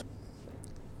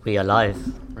We are live.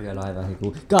 Okay,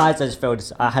 cool. Guys, I just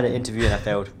failed. I had an interview and I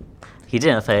failed. He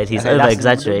didn't fail. He's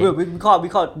over-exaggerating. We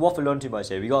can't waffle on too much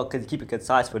here. We got to keep it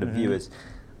concise for the viewers.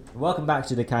 Welcome back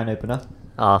to the can opener.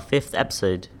 Our 5th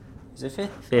episode. Is it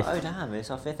 5th? Fifth. Oh damn, it's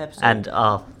our 5th episode. And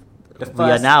we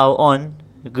are now on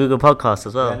Google Podcasts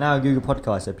as well. We are now Google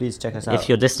Podcasts, so please check us out. If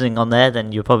you're listening on there,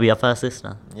 then you're probably our first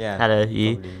listener. Yeah. Hello,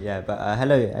 you. Probably, yeah, but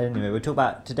hello. Anyway, we'll talk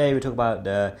about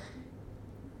the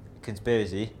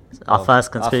conspiracy. Our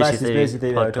first conspiracy theory podcast.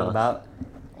 that we're talking about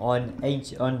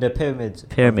on the pyramids.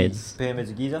 Pyramids. Pyramids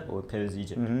of Giza or pyramids of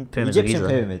Egypt? Pyramids of Egyptian Giza.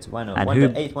 pyramids. Why not? And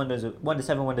One of the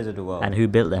 7 wonders of the world. And who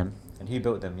built them? And who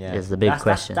built them? Yeah. Is the big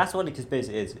question. That's what the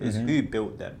conspiracy is who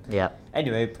built them. Yeah.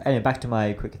 Anyway, back to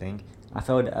my quick thing. I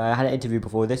failed. I had an interview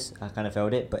before this. I kind of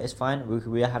failed it, but it's fine.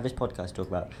 We have this podcast to talk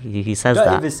about. He says don't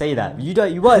that. even say that.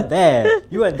 You weren't there.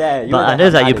 You weren't there. But I know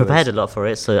that you prepared a lot for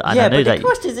it, so I know but that. the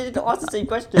questions didn't ask the same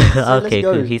question. So Okay, let's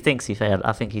go. cool. He thinks he failed.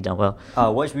 I think he done well.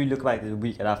 Watch me look back this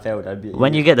week and I failed.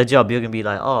 When you get the job, you're gonna be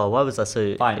like, oh, why was I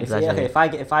so fine. exaggerated?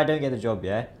 If I don't get the job,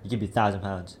 yeah, you give me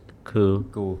 £1,000. Cool.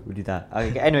 Cool, we'll do that.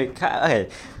 Okay. Anyway, okay.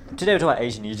 Today we're talking about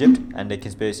ancient Egypt and the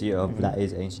conspiracy of that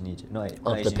is ancient Egypt, not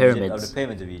Of ancient the pyramids. Egypt, of the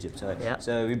pyramids of Egypt. Sorry. Yeah.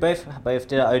 So we both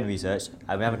did our own research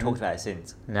and we haven't talked about it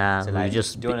since. Nah, So, we like,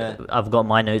 just. do you wanna- I've got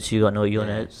my notes. You got your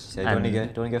notes. So do you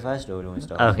want to go first or do you want to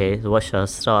start? Okay, so what shall I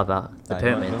start about? The Alright,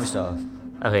 you want pyramids. to start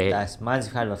off? Okay. Mine's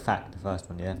kind of a fact. The first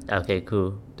one, yeah. Okay,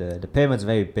 cool. The pyramids are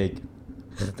very big.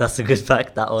 That's a good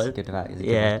fact. That It's was. a good fact. It's a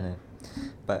good Yeah. fact, isn't it?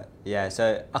 But yeah,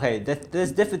 so okay,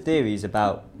 there's different theories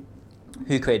about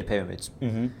who created the pyramids.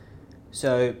 Mm-hmm.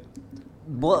 So,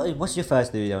 what's your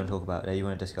first theory you want to talk about that you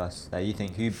want to discuss that you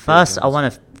think who? built First, the I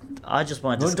pyramids? want to. I just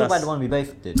want You to want to talk about discuss. the one we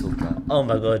both did talk about. Oh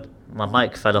my god, my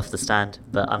mic fell off the stand,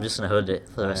 but I'm just gonna hold it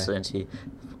for the rest of the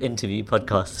interview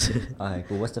podcast. Alright,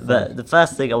 cool. What's the But first? the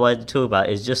first thing I wanted to talk about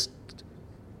is just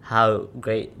how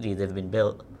greatly they've been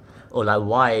built, or like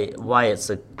why it's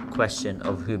a question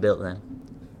of who built them.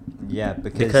 Yeah,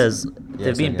 Because yeah,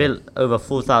 they've been sorry, built over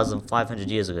 4,500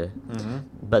 years ago,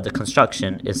 but the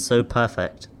construction is so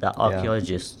perfect that Yeah.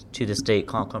 archaeologists to this day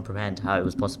can't comprehend how it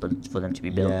was possible for them to be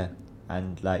built. Yeah,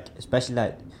 and like especially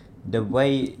like the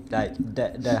way like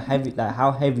the heavy like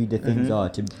how heavy the things are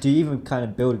to even kind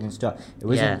of build and stuff. It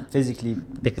wasn't Yeah. physically.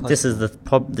 Because this is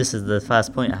the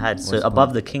first point I had. So What's the above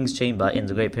point? the king's chamber in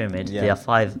the Great Pyramid, Yeah. there are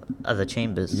 5 other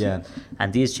chambers. Yeah.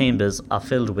 And these chambers are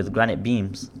filled with granite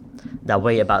beams that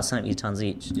weigh about 70 tons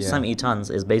each. Yeah. 70 tons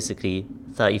is basically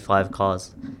 35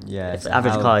 cars. Yeah. If so the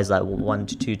average how- car is like 1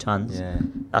 to 2 tons, Yeah.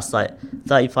 that's like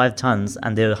 35 tons,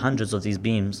 and there are hundreds of these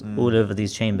beams all over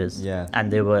these chambers. Yeah.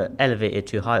 And they were elevated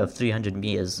to a height of 300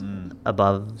 meters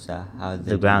above So how they the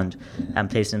do- ground yeah. and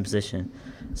placed in position.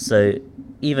 So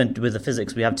even with the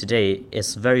physics we have today,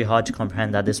 it's very hard to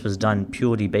comprehend that this was done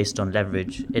purely based on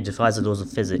leverage. It defies the laws of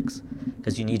physics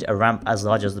because you need a ramp as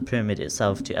large as the pyramid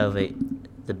itself to elevate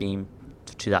the beam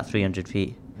to that 300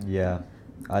 feet Yeah.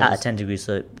 at a 10 degree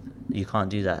slope. You can't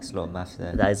do that. That's a lot of maths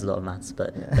there. That is a lot of maths,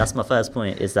 but Yeah. that's my first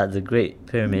point, is that the Great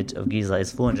Pyramid of Giza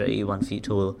is 481 feet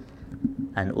tall,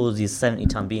 and all these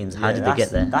 70-ton beams, how Yeah, did they get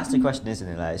there? That's the question, isn't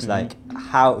it? Like, it's Mhm.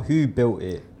 like who built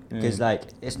it? Because like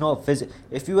it's not physics.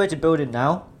 If you were to build it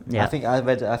now, Yeah. I think I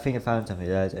found something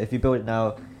there. If you build it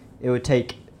now, it would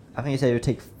take. I think it said it would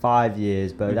take 5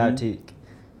 years, but that would take.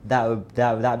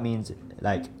 That means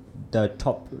like the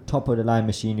top of the line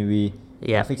machinery.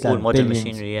 Yeah, I think it's all like modern billions-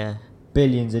 machinery, yeah.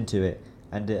 billions into it,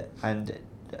 and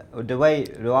the way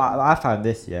I found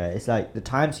this, yeah, it's like the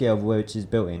timescale of which is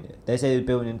built in. They say it's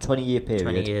built in a 20-year period.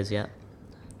 20 years, yeah.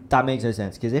 That makes no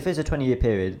sense, because if it's a 20-year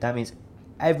period, that means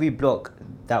every block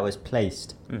that was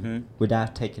placed Mm-hmm. would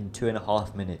have taken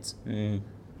 2.5 minutes. Mm.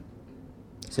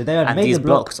 So they had And made these the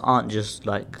block. blocks aren't just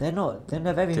like... They're not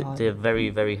very hard. They're very,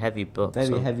 very heavy blocks. Very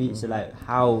so- heavy. So like,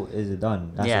 how is it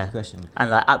done? That's Yeah. the question.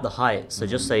 And like at the height, so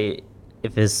just say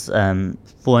if it's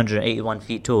 481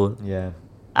 feet tall, Yeah.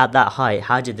 at that height,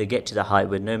 how did they get to the height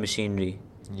with no machinery?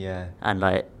 Yeah. And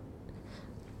like,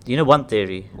 you know, one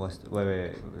theory. Wait.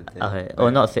 Okay,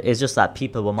 or not. It's just that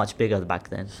people were much bigger back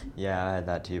then. Yeah, I heard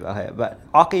that too. Okay, but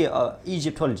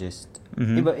Egyptologists,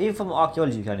 Mhm. even from an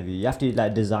archaeology kind of view, you have to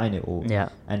like design it all. Yeah.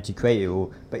 And to create it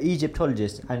all, but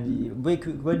Egyptologists and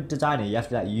when designing, you have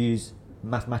to like use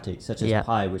mathematics such as Yeah.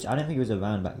 pi, which I don't think it was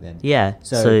around back then. Yeah.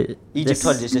 So, this-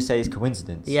 Egyptologists just say it's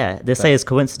coincidence. Yeah, they But- say it's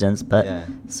coincidence, but Yeah.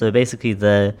 so basically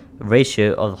the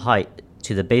ratio of height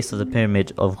to the base of the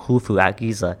pyramid of Khufu at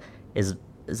Giza is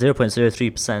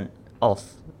 0.03%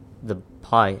 off the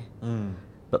pi. Mm.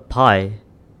 But pi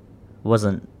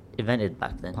wasn't invented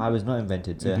back then. Pi was not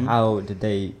invented. So Mhm. how did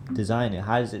they design it?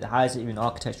 How is it even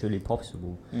architecturally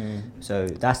possible? Mm. So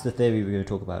that's the theory we're going to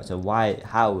talk about. So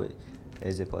how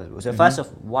Is it possible? So Mhm. first off,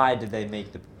 why did they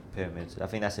make the pyramids? I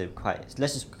think that's a quite.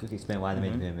 Let's just quickly explain why they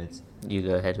made the Mhm. pyramids. You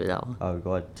go ahead with that one. Oh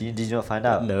God, did you not find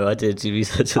out? No, I did do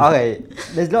research. on that. Okay,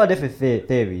 there's a lot of different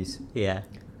theories. Yeah.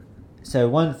 So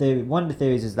one of the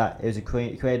theories is that it was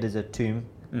created as a tomb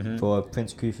Mhm. for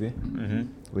Prince Khufu, Mhm.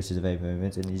 which is a very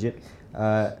pyramids in Egypt.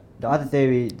 The other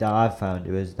theory that I found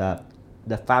was that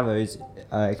the pharaohs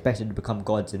expected to become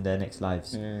gods in their next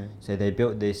lives. Mm. So they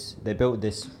built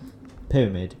this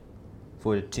pyramid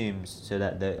for the tombs, so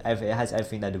that it has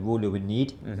everything that the ruler would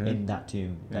need Mhm. in that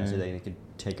tomb, so Mm. they could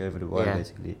take over the world Yeah.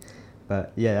 basically.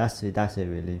 But yeah, that's it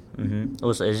really. Mhm.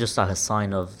 Also, it's just like a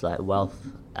sign of like wealth,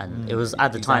 and it was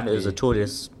at the time it was the Exactly.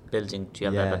 tallest building to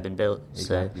have Yeah, ever been built.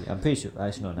 Exactly. I'm pretty sure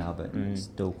it's not now, but Mm. it's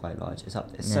still quite large. It's up.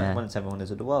 It's Yeah. one of the 7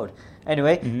 wonders of the world.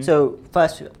 Anyway, Mhm. so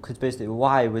first conspiracy.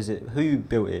 Why was it? Who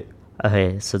built it? So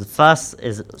okay, so the first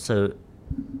is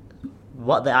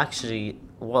what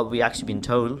we actually been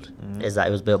told Mhm. is that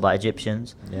it was built by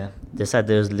Egyptians. Yeah. They said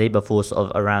there was a labor force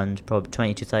of around probably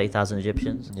 20 to 30,000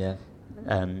 Egyptians. Yeah.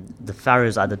 The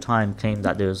pharaohs at the time claimed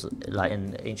that there was, like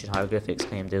in ancient hieroglyphics,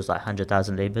 claimed there was like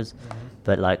 100,000 laborers,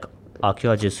 but like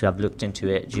archaeologists who have looked into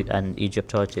it and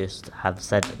Egyptologists have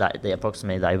said that they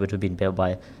approximate that it would have been built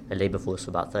by a labor force of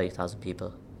about 30,000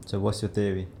 people. So what's your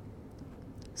theory?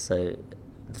 So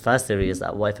the first theory is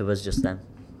that what if it was just them?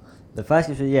 The first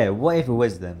question, yeah. What if it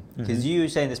was them? Because Mhm. you were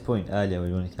saying this point earlier. When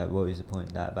you wanted to, what was the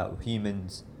point that about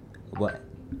humans, what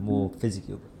more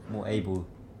physical, more able?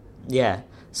 Yeah,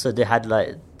 so they had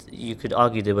like, you could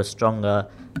argue they were stronger.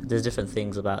 There's different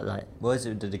things about like, What was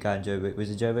it? Did the guy in was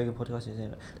it Joe Rogan podcast? You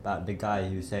saying about the guy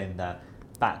who was saying that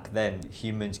back then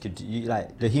humans could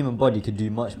the human body could do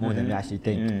much more than we actually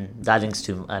think. that links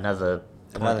to another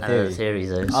theory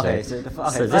though. Okay,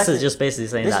 So this is just basically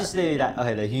saying this that is theory that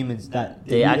the humans that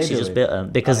they actually just built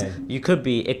them, because Okay.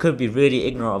 it could be really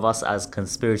ignorant of us as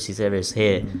conspiracy theorists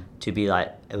here Mm. to be like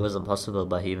it wasn't possible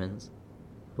by humans.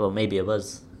 Well, maybe it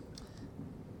was.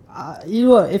 You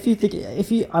know what?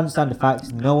 If you understand the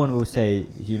facts, no one will say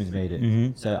humans made it.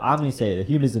 Mhm. So I'm gonna say the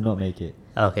humans did not make it.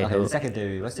 Okay, cool. The second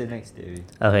theory. What's the next theory?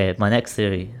 Okay, my next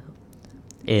theory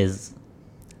is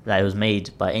that it was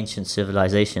made by ancient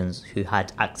civilizations who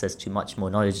had access to much more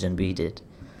knowledge than we did.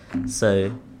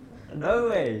 So, No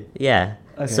way. yeah.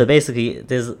 Okay. So basically,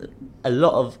 there's a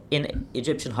lot of, in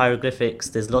Egyptian hieroglyphics,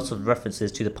 there's lots of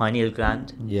references to the pineal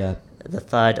gland, Yeah. the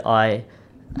third eye,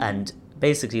 and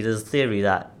basically there's a theory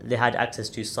that they had access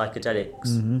to psychedelics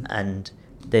Mhm. and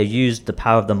they used the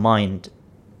power of the mind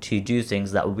to do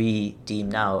things that we deem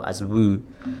now as woo.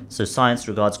 So science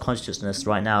regards consciousness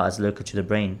right now as local to the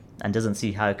brain and doesn't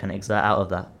see how it can exert out of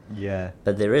that. Yeah.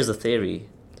 But there is a theory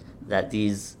that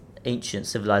these ancient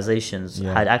civilizations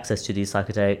Yeah. had access to these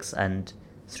psychedelics, and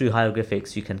through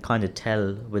hieroglyphics you can kind of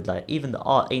tell with like even the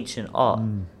art, ancient art,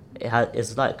 Mm.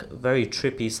 it's like very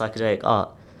trippy psychedelic art.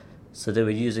 So they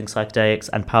were using psychedelics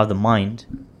and power of the mind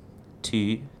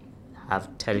to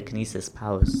have telekinesis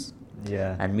powers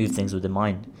Yeah. and move things with the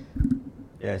mind.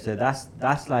 Yeah, so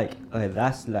that's like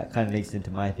kind of links into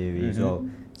my theory as Mhm. well.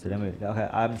 So then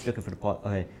I'm just looking for the pot.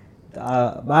 Okay,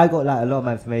 I got like a lot of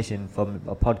my information from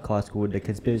a podcast called The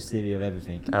Conspiracy Theory of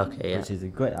Everything. Okay, yeah. Which is a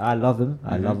great. I love them.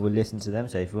 I Mhm. love listening to them.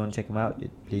 So if you want to check them out,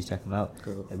 please check them out.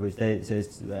 Cool. So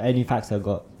it's any facts I've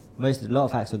got, a lot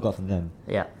of facts I've got from them.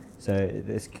 Yeah. So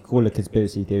it's called A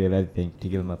Conspiracy Theory of Everything to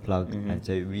give them a plug, Mhm. and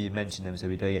so we mention them so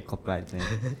we don't get copyright claim.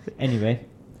 Anyway,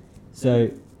 so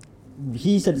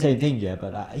he said the same thing, yeah,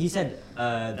 but he said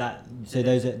that so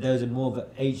there was a more of an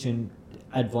ancient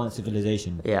advanced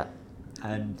civilization, Yeah.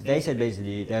 and they said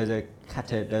basically there was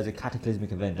a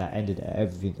cataclysmic event that ended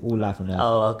everything, all life on Earth.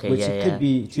 Oh, okay, Which yeah, it yeah. could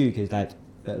be true because like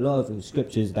a lot of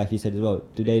scriptures, like he said as well,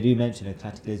 do mention a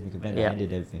cataclysmic event Yeah. that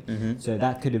ended everything. Mhm. So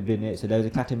that could have been it. So there was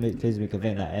a cataclysmic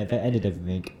event that ended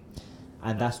everything,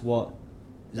 and that's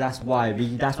why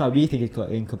we think it's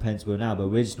incomprehensible now, but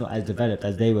we're just not as developed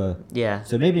as they were. Yeah.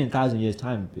 So maybe in 1,000 years'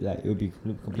 time, like it would be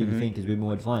completely Mhm. think because we're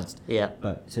more advanced. Yeah.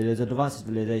 But so there's an advanced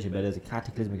civilization, but there's a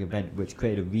cataclysmic event which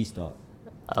created a restart.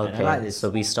 And I Okay. like this. So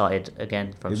we started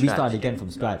again from We scratch. restarted again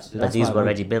from scratch. So But that's these why were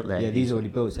already built there. Yeah, these are already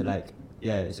built. So like,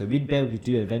 yeah, so we'd be able to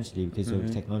do it eventually because Mhm.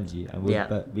 of technology, and Yeah.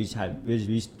 but we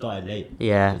started late.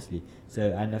 Yeah. Basically. So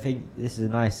and I think it's a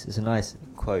nice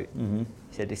quote. Mhm.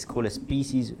 He said it's called a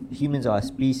species. Humans are a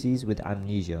species with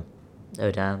amnesia,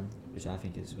 Oh damn. which I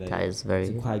think is That is very. it's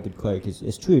a quite good quote because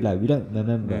it's true. Like we don't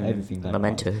remember Mm, everything. Like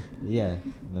memento. Yeah,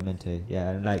 memento.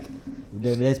 Yeah, and like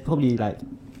there's probably like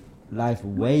life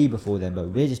way before then, but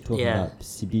we're just talking Yeah. about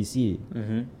BC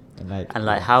Mhm. and And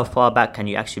how far back can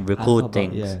you actually How far record back,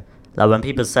 things? yeah. Like when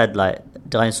people said like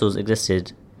dinosaurs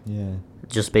existed, yeah.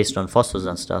 just based on fossils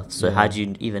and stuff. So Yeah. how do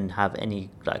you even have any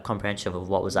like comprehension of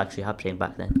what was actually happening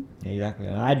back then? Exactly.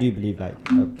 And I do believe like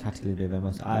a cataclysmic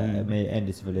event may end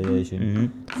the civilization.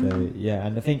 So yeah,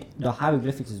 and I think the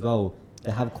hieroglyphics as well,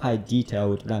 they have quite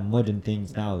detailed like modern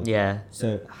things now. Yeah.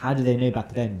 So how do they know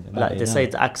back then? About Like it they now? say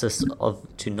the access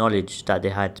to knowledge that they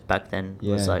had back then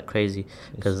was Yeah. like crazy,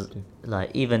 because It's true. like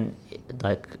even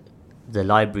like the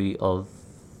library of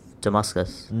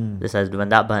Damascus, Mm. they said when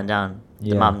that burnt down, the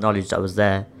Yeah. amount of knowledge that was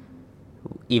there,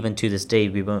 even to this day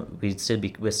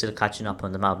we're still catching up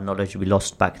on the amount of knowledge we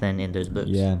lost back then in those books.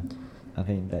 Yeah, I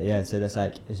think that so that's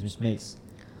like it just makes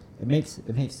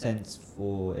sense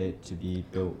for it to be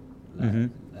built. Like,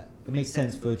 it makes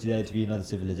sense for there to be another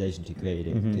civilization to create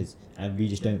it, because and we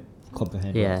just don't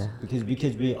comprehend Yeah. it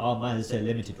because our minds are so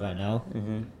limited right now.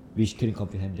 We couldn't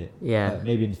comprehend it. Yeah, But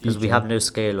maybe in the future, because we have no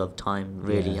scale of time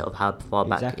really Yeah. of how far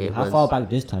back exactly it how was. far back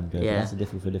this time goes. Yeah. That's a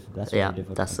different. That's Yeah, a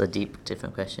different. that's a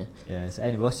different question. Yeah. So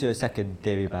anyway, what's your second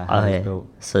theory about how it's Okay,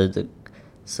 built?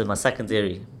 so my second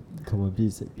theory Come on, be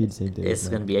the same theory. is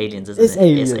man. going to be aliens, isn't It's it?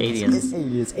 aliens. It's aliens. It's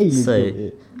aliens. Aliens So, built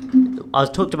it. I was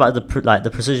talked about the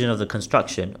precision of the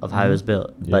construction of how it was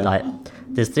built, but Yeah. like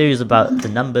there's theories about the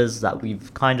numbers that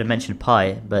we've kind of mentioned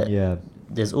pi, but Yeah.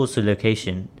 there's also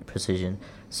location precision.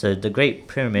 So the Great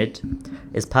Pyramid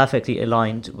is perfectly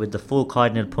aligned with the 4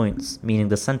 cardinal points, meaning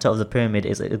the center of the pyramid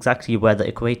is exactly where the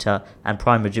equator and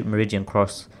prime meridian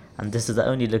cross, and this is the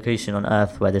only location on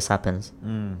Earth where this happens.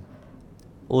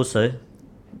 Also,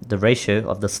 the ratio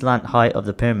of the slant height of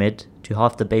the pyramid to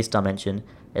half the base dimension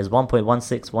is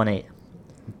 1.1618,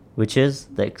 which is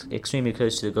extremely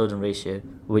close to the golden ratio,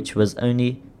 which was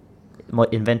only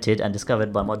invented and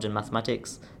discovered by modern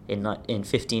mathematics in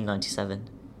 1597.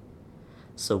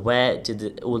 So where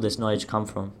did all this knowledge come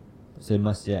from? So it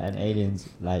must and aliens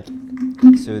like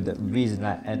so the reason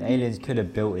and aliens could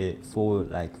have built it for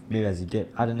like maybe as a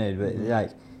gift. I don't know, but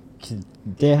like 'cause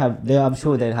I'm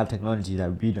sure they'd have technology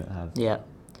that we don't have. Yeah.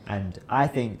 And I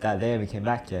think that they only came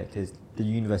back to it because the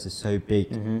universe is so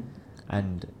big,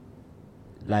 and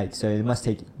like so it must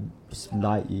take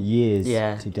like years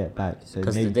to get back. So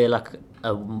because maybe they're like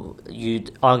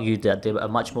you'd argue that they were a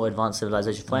much more advanced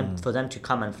civilization. For them to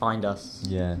come and find us,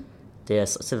 they're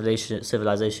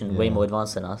civilization way Yeah. more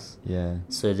advanced than us. yeah.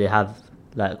 So they have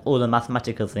like all the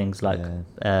mathematical things like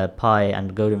pi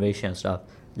and golden ratio and stuff.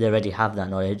 They already have that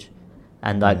knowledge,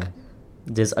 and like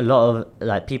there's a lot of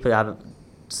like people have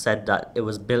said that it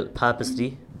was built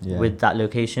purposely with that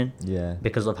location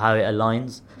because of how it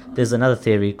aligns. There's another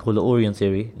theory called the Orion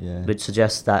theory, which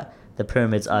suggests that the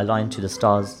pyramids are aligned to the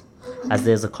stars, as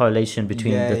there's a correlation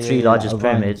between the 3 largest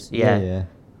pyramids.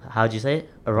 How do you say it?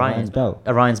 Orion's belt.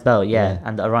 Orion's belt, Yeah.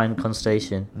 and the Orion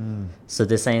constellation. So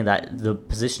they're saying that the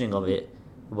positioning of it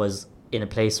was in a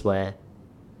place where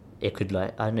it could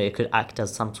it could act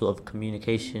as some sort of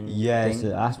communication thing. So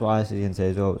that's what I was going to say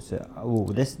as well. So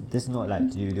this is not like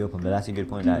to do with the open, but that's a good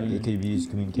point that it could be used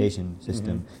communication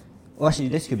system. Well, actually,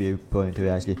 this could be a point to it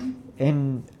actually.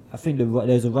 I think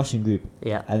there's a Russian group,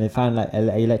 and they found like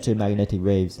electromagnetic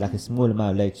waves, like a small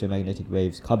amount of electromagnetic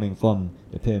waves coming from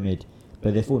the pyramid,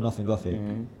 but they thought nothing of it.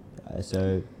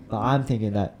 But I'm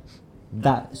thinking that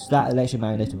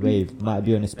electromagnetic wave might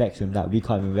be on a spectrum that we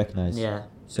can't even recognize.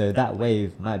 So that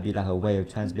wave might be like a way of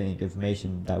transmitting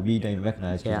information that we don't even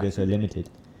recognize because we're so limited.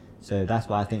 So that's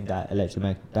why I think that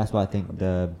that's why I think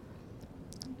the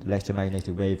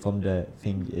electromagnetic wave from the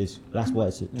thing that's what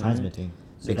it's transmitting.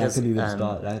 So Because, that could be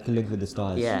with that could link with the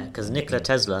stars. Yeah, because Nikola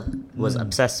Tesla was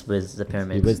obsessed with the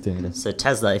pyramids. He was doing this. So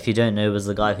Tesla, if you don't know, was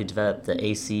the guy who developed the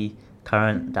AC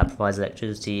current that provides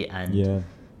electricity, and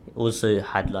also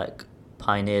had like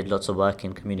pioneered lots of work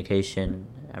in communication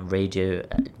and radio,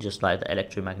 just like the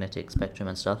electromagnetic spectrum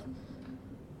and stuff.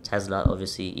 Tesla,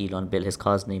 obviously, Elon built his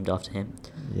cars named after him.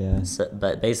 So,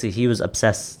 but basically, he was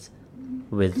obsessed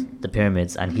with the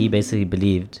pyramids, and he basically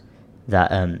believed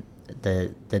that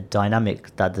the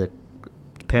dynamic that the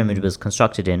pyramid was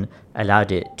constructed in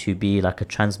allowed it to be like a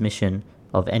transmission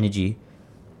of energy,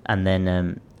 and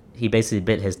then he basically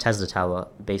built his Tesla tower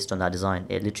based on that design.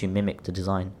 It literally mimicked the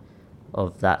design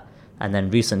of that. And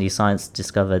then recently, scientists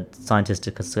discovered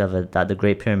that the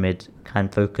Great Pyramid can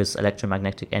focus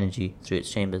electromagnetic energy through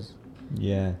its chambers.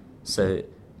 So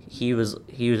he was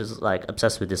like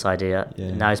obsessed with this idea.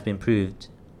 Now it's been proved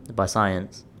by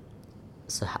science.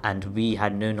 So, and we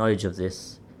had no knowledge of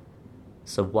this.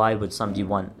 So why would somebody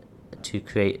want to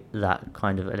create that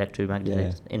kind of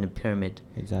electromagnet in a pyramid?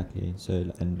 Exactly. So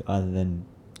and other than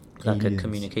like aliens. a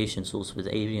communication source with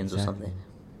aliens or something.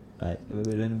 Right. But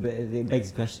it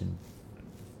begs the question: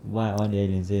 why aren't the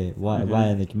aliens here? Why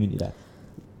are they community that?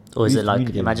 Or is Who's it like,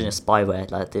 communicating imagine with it's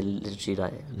spyware, like they're literally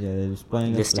like Yeah, they're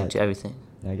spying us, listening like, to everything.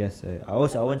 I guess so. I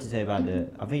want to say about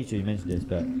I think you mentioned this,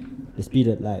 but the speed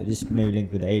of light. This may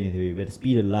link with the alien theory, but the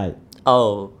speed of light.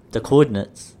 Oh, the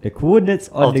coordinates. The coordinates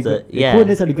on Of the the- the yeah.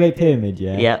 coordinates on the Great Pyramid,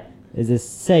 yeah, Yeah. is the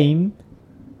same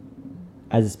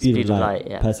as the speed, of light,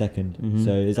 yeah. per second. Mhm.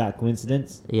 So is that a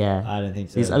coincidence? Yeah. I don't think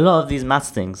so. There's a lot of these maths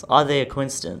things. Are they a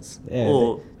coincidence? Yeah,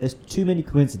 Or there's too many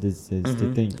coincidences to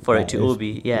Mhm. think for that it to it's- all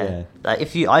be, yeah. Like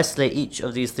if you isolate each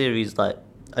of these theories like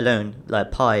alone,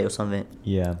 like pi or something,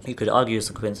 yeah. you could argue it's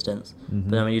a coincidence. Mhm.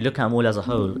 But then when you look at them all as a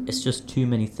whole, it's just too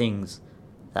many things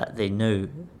that they know.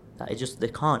 That they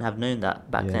can't have known that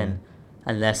back Yeah. then,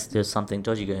 unless there's something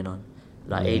dodgy going on,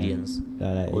 like Yeah. aliens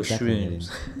Like, or exactly, shrooms,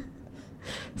 aliens.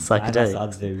 That's the other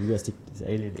psychedelics. theory. We gotta stick to this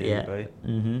alien theory, Yeah. bro.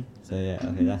 Mm-hmm. So yeah,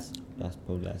 okay, that's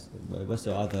probably what's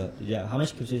the other? Yeah, how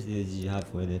much consistency did you have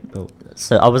for it built?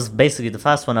 So I was basically the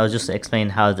first one. I was just to explain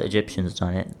how the Egyptians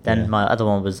done it. Then Yeah. my other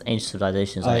one was ancient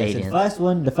civilizations and So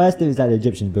aliens. the first theory is that the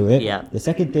Egyptians built it. Yeah. The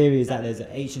second theory is that there's an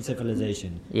ancient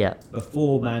civilization Yeah,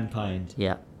 before mankind.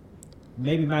 yeah,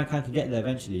 Maybe mankind could get there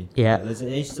eventually. Yeah. But there's an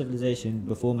ancient civilization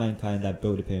before mankind that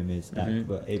built the pyramids, that Mhm.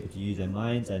 were able to use their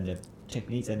minds and their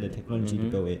techniques and the technology to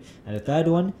Mhm. build it. And the third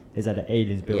one is that the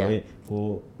aliens built Yeah. it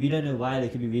for, we don't know why, there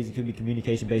could be reasons, could be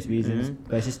communication based reasons, Mhm.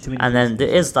 but it's just too many. and then there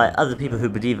reasons. is like other people who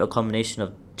believe a combination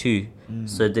of two. Mm.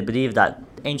 So they believe that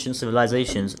ancient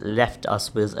civilizations left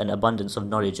us with an abundance of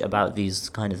knowledge about these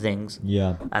kind of things,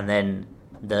 Yeah. and then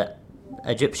the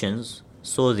Egyptians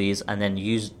saw these and then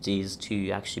used these to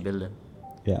actually build them.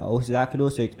 Yeah, also that could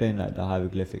also explain like the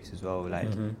hieroglyphics as well, like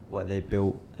Mhm. what they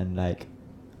built and like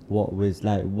what was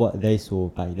like what they saw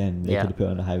back then. They Yeah. could have put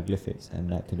on the hieroglyphics,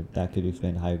 and that could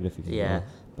explain the hieroglyphics. As Yeah. well.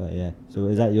 But yeah, so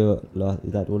is that your last?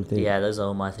 Is that all the things? Yeah, those are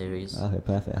all my theories. Okay,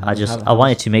 perfect. I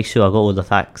wanted to make sure I got all the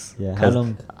facts. Yeah, how 'cause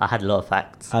long- I had a lot of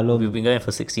facts. how long- We've been going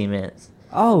for 16 minutes.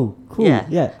 Oh, cool. Yeah, I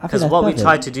think Because that's what we perfect.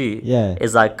 try to do Yeah.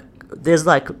 is like there's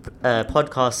like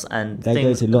podcasts and That go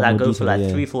things into a lot that more go for detail, like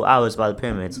yeah. 3-4 hours about the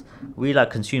pyramids. We like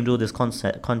consumed all this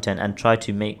content and try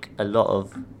to make a lot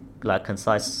of like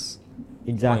concise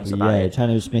Exactly. about Yeah, it trying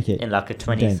to just make it in like a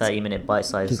 20 condensed. 30 minute bite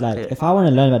size Because like, if I want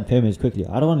to learn about the pyramids quickly,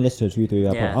 I don't want to listen to a 2-3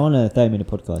 hour. Yeah. I want a 30-minute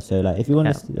podcast. So like, if you want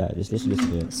Yeah. to listen to that, just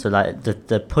listen to it. So like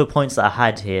the points that I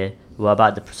had here were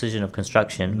about the precision of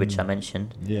construction, which I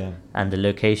mentioned, Yeah. and the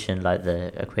location, like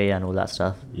the aquaria and all that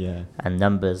stuff, Yeah. and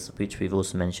numbers, which we've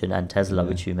also mentioned, and Tesla, Yeah.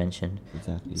 which you mentioned.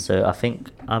 Exactly. So I think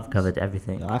I've covered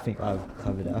everything. Yeah, I think I've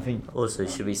covered it. I think. Also,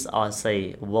 should we? I'll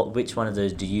say which one of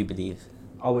those do you believe?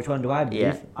 Oh, which one do I believe?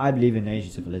 Yeah. I believe in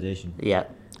ancient civilization Yeah,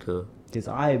 cool. because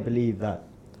I believe that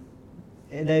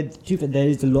there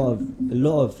is a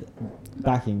lot of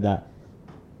backing that.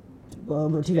 Well,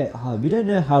 but too late. We don't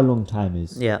know how long time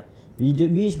is. Yeah. We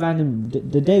just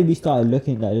the day we started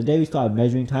looking, like the day we started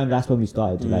measuring time, that's when we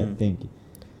started to like think.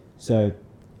 So,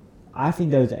 I think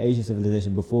there was an ancient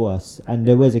civilization before us, and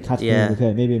there was a cataclysmic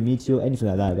event, maybe a meteor, anything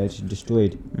like that, that just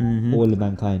destroyed Mhm. all of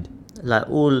mankind. Like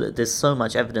there's so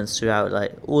much evidence throughout,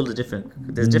 like all the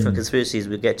there's different conspiracies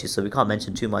we get to, so we can't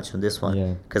mention too much on this one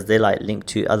Yeah. because they like link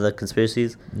to other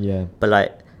conspiracies. Yeah. But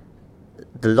like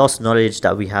the lost knowledge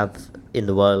that we have in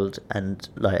the world and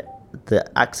like the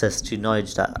access to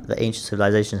knowledge that the ancient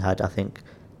civilization had, I think,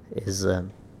 is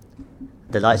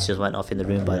the lights just went off in the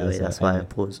room. By the way, that's why I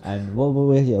paused. And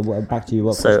what back to you?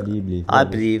 What So do you believe? I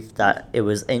believe that it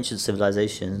was ancient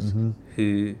civilizations Mhm.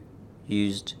 who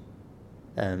used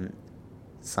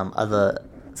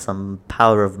some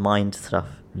power of mind stuff,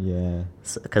 Yeah.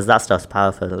 because that stuff's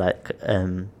powerful. Like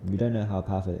We don't know how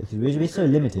powerful it is. We're so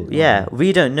limited. aren't yeah, we?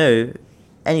 we don't know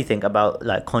anything about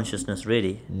like consciousness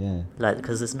really, Yeah. like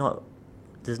because there's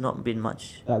not been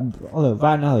much. Like, although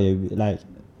right now, like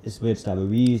it's weird stuff. But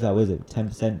we use like, what is it,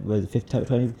 10%? Was it 50,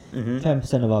 20? Mhm.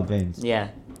 10% of our brains. Yeah.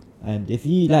 And if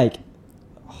you like,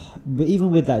 but even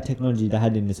with that technology they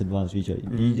had in this advanced research,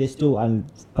 they still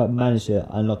managed to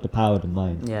unlock the power of the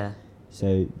mind. Yeah.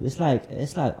 So it's like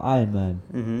Iron Man.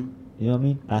 Mhm. You know what I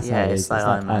mean? That's Yeah, how it it's is. like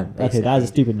Iron Man, Okay, that was a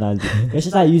stupid analogy. It's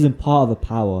just like using part of a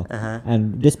power,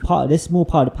 and this small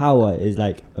part of the power is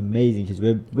like amazing because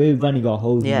we're running our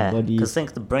whole Yeah. human body. Because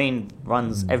think the brain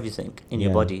runs everything in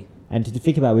your Yeah. body. And to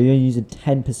think about, we're only using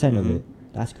 10% of Mhm. it.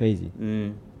 That's crazy.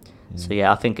 Mm. So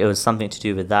yeah, I think it was something to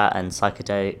do with that and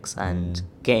psychedelics and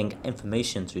getting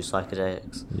information through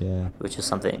psychedelics, Yeah. which is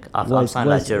something I'm sounding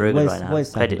like Joe Rogan right now. What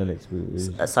is Credit. psychedelics?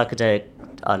 A psychedelic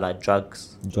are like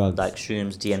drugs, Drugs. like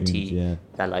shrooms, DMT, Shrooms, yeah.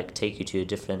 that like take you to a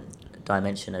different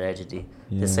dimension allegedly.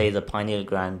 Yeah. They say the pineal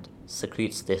gland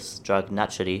secretes this drug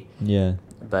naturally, Yeah.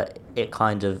 but it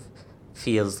kind of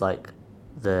feels like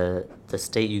the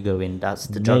state you go in. That's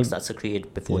the drugs that's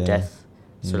secreted before Yeah. death.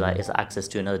 So like it's access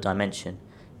to another dimension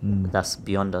that's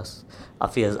beyond us. I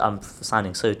feel I'm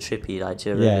sounding so trippy, like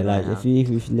Joe Rogan like right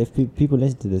if people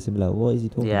listen to this and be like, what is he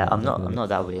talking yeah, about? I'm not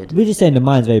that weird. We're just saying the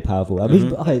mind's very powerful.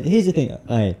 Okay, here's the thing.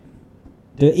 Okay,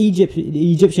 the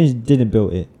Egyptians didn't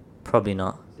build it. Probably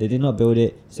not. They did not build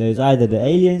it. So it's either the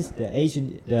aliens, the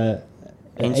ancient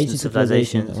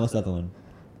civilizations, and what's the other one?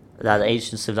 That the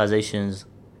ancient civilizations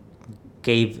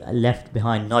left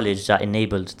behind knowledge that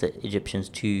enabled the Egyptians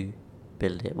to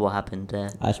build it. What happened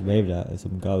there? I actually waved at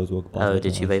some guy was walking past. Oh,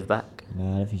 did she wave back?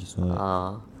 No, I don't think she saw it.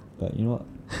 Ah. But you know what?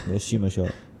 Let's shoot my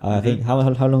shot. I think how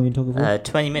long have we been talking for?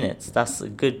 20 minutes. That's a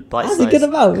good bite. That's a good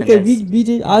amount. Okay, we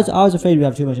did. I was afraid we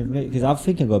have too much information because I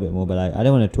think I got a bit more, but like I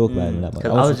don't want to talk about it that much. I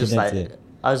was just like,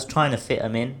 I was trying to fit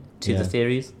them in to the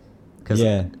theories. Cause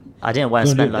I didn't want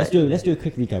to spend like. Let's do a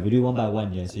quick recap. We do one by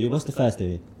one. Yeah. So what's the first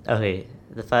theory? Okay,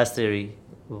 the first theory.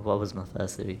 What was my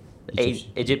first theory?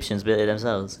 Egyptians built it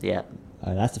themselves. Yeah.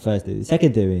 That's the first theory. The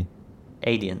second theory.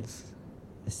 Aliens.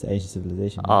 It's the ancient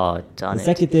civilization. Oh, darn The it.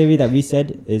 second theory that we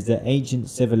said is the ancient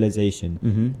civilization.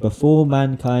 Mm-hmm. Before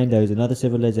mankind, there was another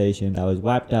civilization that was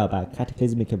wiped out by a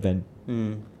cataclysmic event.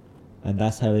 And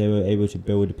that's how they were able to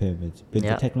build the pyramids. With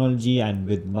the technology and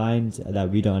with minds that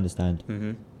we don't understand.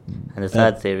 Mm-hmm. And the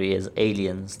third theory is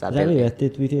aliens that built it.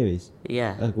 That's three theories.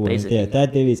 Yeah, basically. Yeah,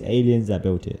 third theory is aliens that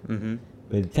built it. Mm-hmm.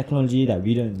 With technology that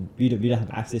we don't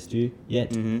have access to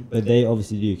yet, but they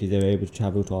obviously do because they were able to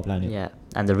travel to our planet. Yeah,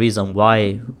 and the reason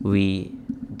why we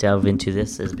delve into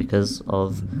this is because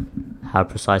of how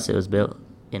precise it was built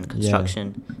in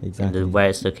construction, exactly. and where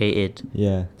it's located,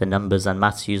 the numbers and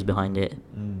maths used behind it.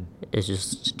 It's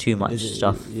just too much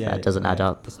stuff that doesn't add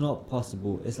up. It's not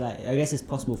possible. It's like, I guess it's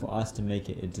possible for us to make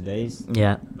it in today's.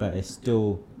 Yeah. But it's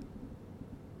still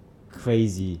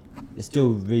crazy. It's still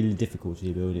really difficult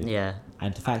to build it. Yeah.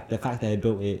 And the fact that they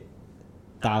built it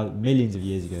millions of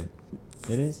years ago.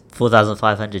 It is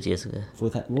 4,500 years ago.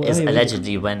 It's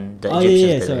allegedly when the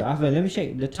Egyptians built it. Let me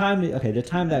check the time. Okay, the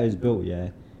time that it was built,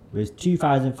 was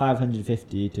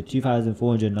 2,550 to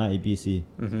 2,490 BC.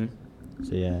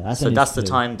 So that's the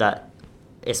time that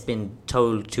it's been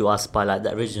told to us by like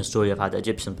the original story of how the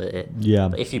Egyptians built it. Yeah.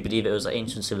 But if you believe it was an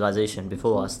ancient civilization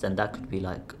before us, then that could be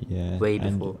like way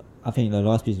before. I think the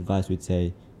last piece of advice would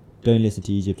say, don't listen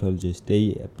to Egyptologists.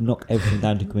 They knock everything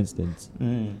down to coincidence.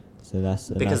 So that's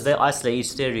because they isolate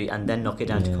each theory and then knock it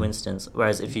down to coincidence.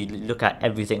 Whereas if you look at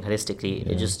everything holistically,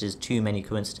 it just is too many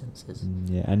coincidences.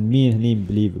 And me and Halim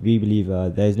believe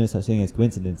there's no such thing as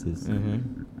coincidences.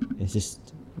 It's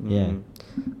just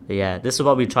this is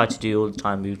what we try to do all the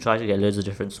time. We try to get loads of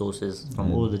different sources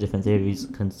from all the different theories,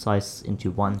 concise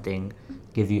into one thing,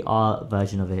 give you our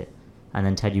version of it, and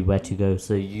then tell you where to go.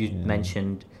 So you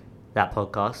mentioned that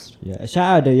podcast.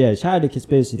 Shout out to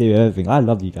Conspiracy Theory and everything. I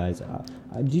love you guys.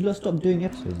 Do you not stop doing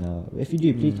episodes now? If you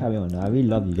do, please carry on. I really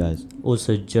love you guys.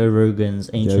 Also, Joe Rogan's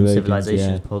Ancient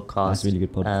Civilizations podcast. That's a really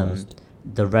good podcast.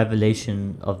 The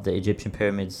Revelation of the Egyptian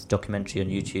Pyramids documentary on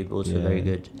YouTube, also very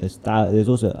good. There's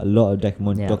also a lot of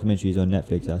documentaries on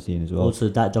Netflix I've seen as well. Also,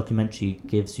 that documentary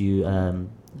gives you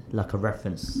like a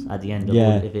reference at the end of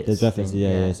all of its there's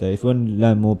references. So if you want to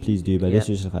learn more, please do. But this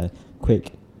is just like a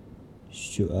quick,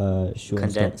 short,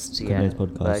 condensed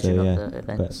podcast. Version of the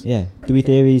events. But 3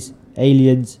 theories: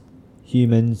 aliens,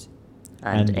 humans,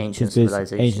 and ancient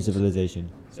civilization.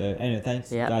 So anyway,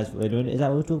 thanks guys for doing it. Is that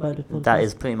what we're talking about this podcast? That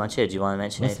is pretty much it. Do you want to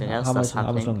mention anything else that's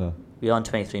happening? How much longer? We're on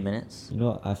 23 minutes. You know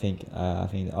what? I think.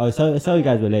 Sorry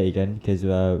guys, we're late again because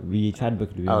we tried to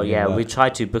book it. We try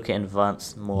to book it in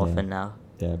advance more often now.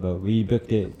 Yeah, but we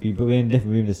booked it. We're in a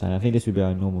different room this time. I think this would be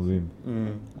our normal room.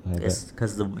 It's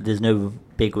because there's no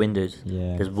big windows.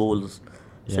 There's walls,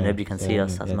 so nobody can see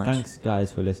us as much. Thanks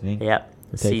guys for listening.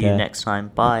 See you next time.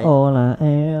 Bye. All I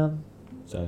am.